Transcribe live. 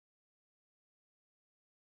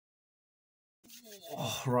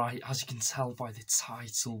Right, as you can tell by the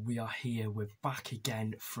title, we are here. We're back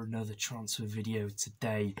again for another transfer video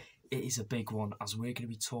today. It is a big one as we're going to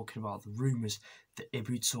be talking about the rumours that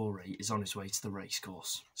Ibou Touray is on his way to the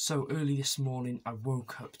racecourse. So early this morning I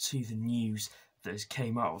woke up to the news that has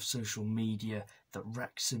came out of social media that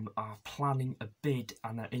Wrexham are planning a bid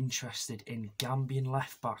and are interested in Gambian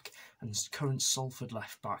left-back and current Salford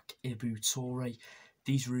left-back Ibou Touray.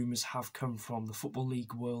 These rumours have come from the Football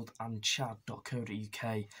League World and Chad.co.uk.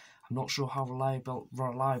 I'm not sure how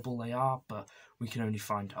reliable they are, but we can only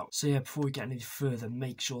find out. So yeah, before we get any further,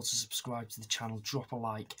 make sure to subscribe to the channel, drop a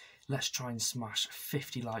like. Let's try and smash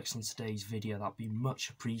 50 likes on today's video. That'd be much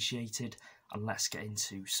appreciated. And let's get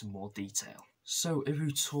into some more detail. So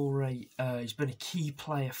Ibou Touray has been a key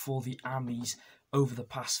player for the Amis over the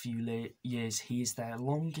past few years. He is their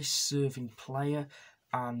longest serving player,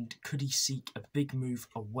 and could he seek a big move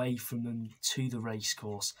away from them to the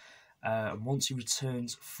racecourse? And once he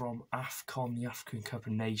returns from AFCON, the African Cup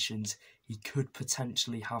of Nations, he could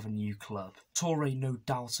potentially have a new club. Touray, no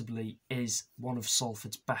doubtably, is one of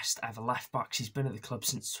Salford's best ever left-backs. He's been at the club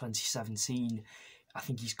since 2017. I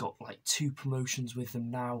think he's got like 2 promotions with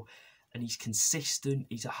them now, and he's consistent,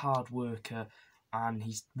 he's a hard worker, and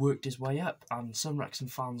he's worked his way up. And some Wrexham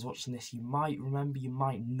fans watching this, you might remember, you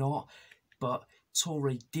might not, but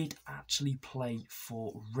Touray did actually play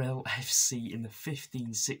for Wrexham FC in the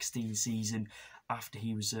 15-16 season after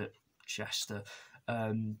he was at Chester,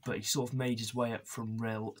 but he sort of made his way up from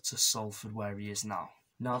Wrexham to Salford where he is now.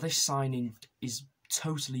 Now this signing is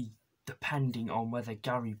totally depending on whether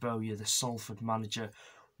Gary Bowyer, the Salford manager,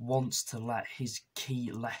 wants to let his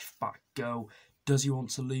key left back go. Does he want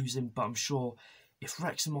to lose him? But I'm sure if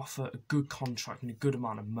Wrexham offer a good contract and a good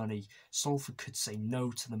amount of money, Salford could say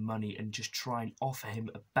no to the money and just try and offer him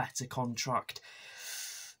a better contract.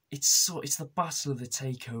 It's the battle of the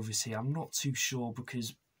takeovers here. I'm not too sure,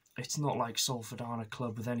 because it's not like Salford aren't a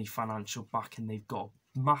club with any financial backing. They've got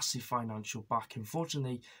massive financial backing.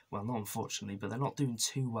 Unfortunately, well, not unfortunately, but they're not doing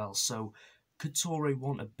too well. So could Touray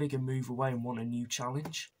want a bigger move away and want a new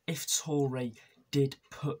challenge? If Touray did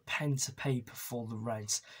put pen to paper for the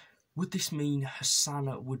Reds, would this mean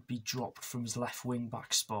Hassana would be dropped from his left wing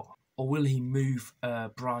back spot? Or will he move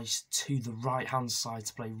Bryce to the right hand side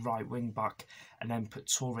to play right wing back and then put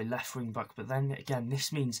Touray left wing back? But then again,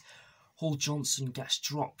 this means Hall Johnson gets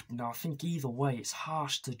dropped. Now I think either way it's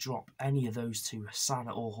harsh to drop any of those two,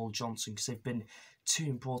 Hassana or Hall Johnson, because they've been 2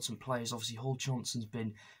 important players. Obviously Hall Johnson's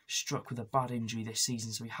been struck with a bad injury this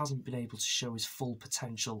season, so he hasn't been able to show his full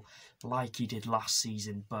potential like he did last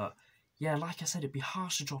season. But yeah, like I said, it'd be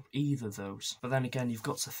harsh to drop either of those. But then again, you've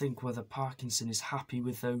got to think whether Parkinson is happy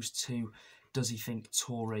with those two. Does he think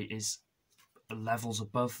Touray is levels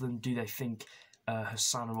above them? Do they think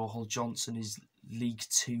Hassana or Hall Johnson is League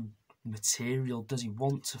 2 material? Does he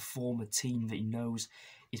want to form a team that he knows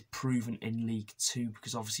is proven in League 2?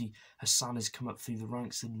 Because obviously Hassana has come up through the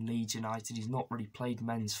ranks in Leeds United. He's not really played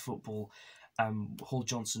men's football. Hall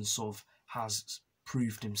Johnson sort of has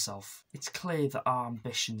proved himself. It's clear that our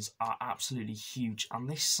ambitions are absolutely huge, and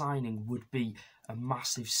this signing would be a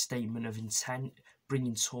massive statement of intent,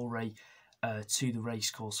 bringing Touray to the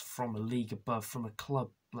racecourse from a league above, from a club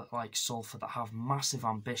like Salford that have massive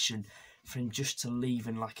ambition. For him just to leave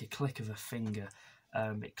in like a click of a finger,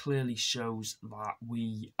 it clearly shows that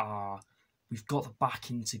we've got the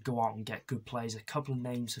backing to go out and get good players. A couple of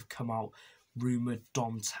names have come out rumoured.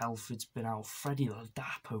 Dom Telford's been out. Freddie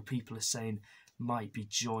Ladapo, people are saying, might be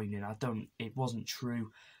joining. It wasn't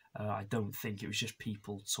true. I don't think, it was just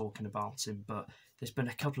people talking about him, but there's been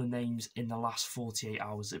a couple of names in the last 48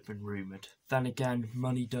 hours that have been rumoured. Then again,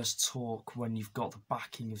 money does talk when you've got the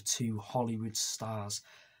backing of 2 Hollywood stars.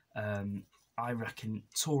 I reckon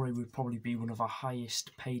Touray would probably be one of our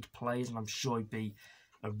highest paid players, and I'm sure he'd be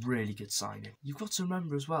a really good signing. You've got to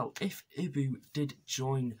remember as well, if Ibou did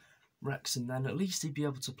join Wrexham, then at least he'd be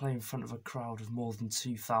able to play in front of a crowd of more than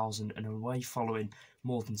 2,000 and away following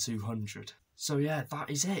more than 200. So yeah, that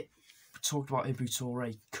is it. We talked about Ibou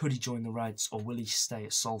Touray. Could he join the Reds, or will he stay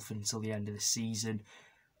at Salford until the end of the season?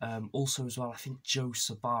 Also as well, I think Joe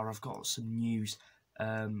Sabah, I've got some news.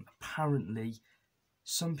 Apparently,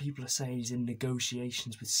 some people are saying he's in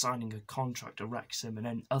negotiations with signing a contract at Wrexham, and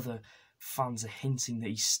then other fans are hinting that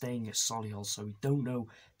he's staying at Solihull, so we don't know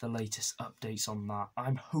the latest updates on that.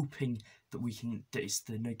 I'm hoping that it's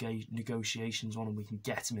the negotiations on and we can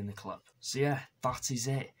get him in the club. So yeah, that is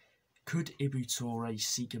it. Could Ibou Touray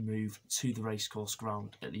seek a move to the racecourse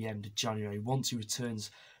ground at the end of January once he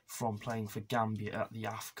returns from playing for Gambia at the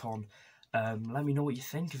AFCON? Let me know what you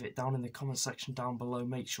think of it down in the comment section down below.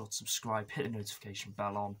 Make sure to subscribe, hit the notification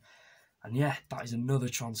bell on. And yeah, that is another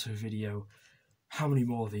transfer video. How many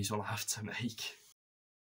more of these will I have to make?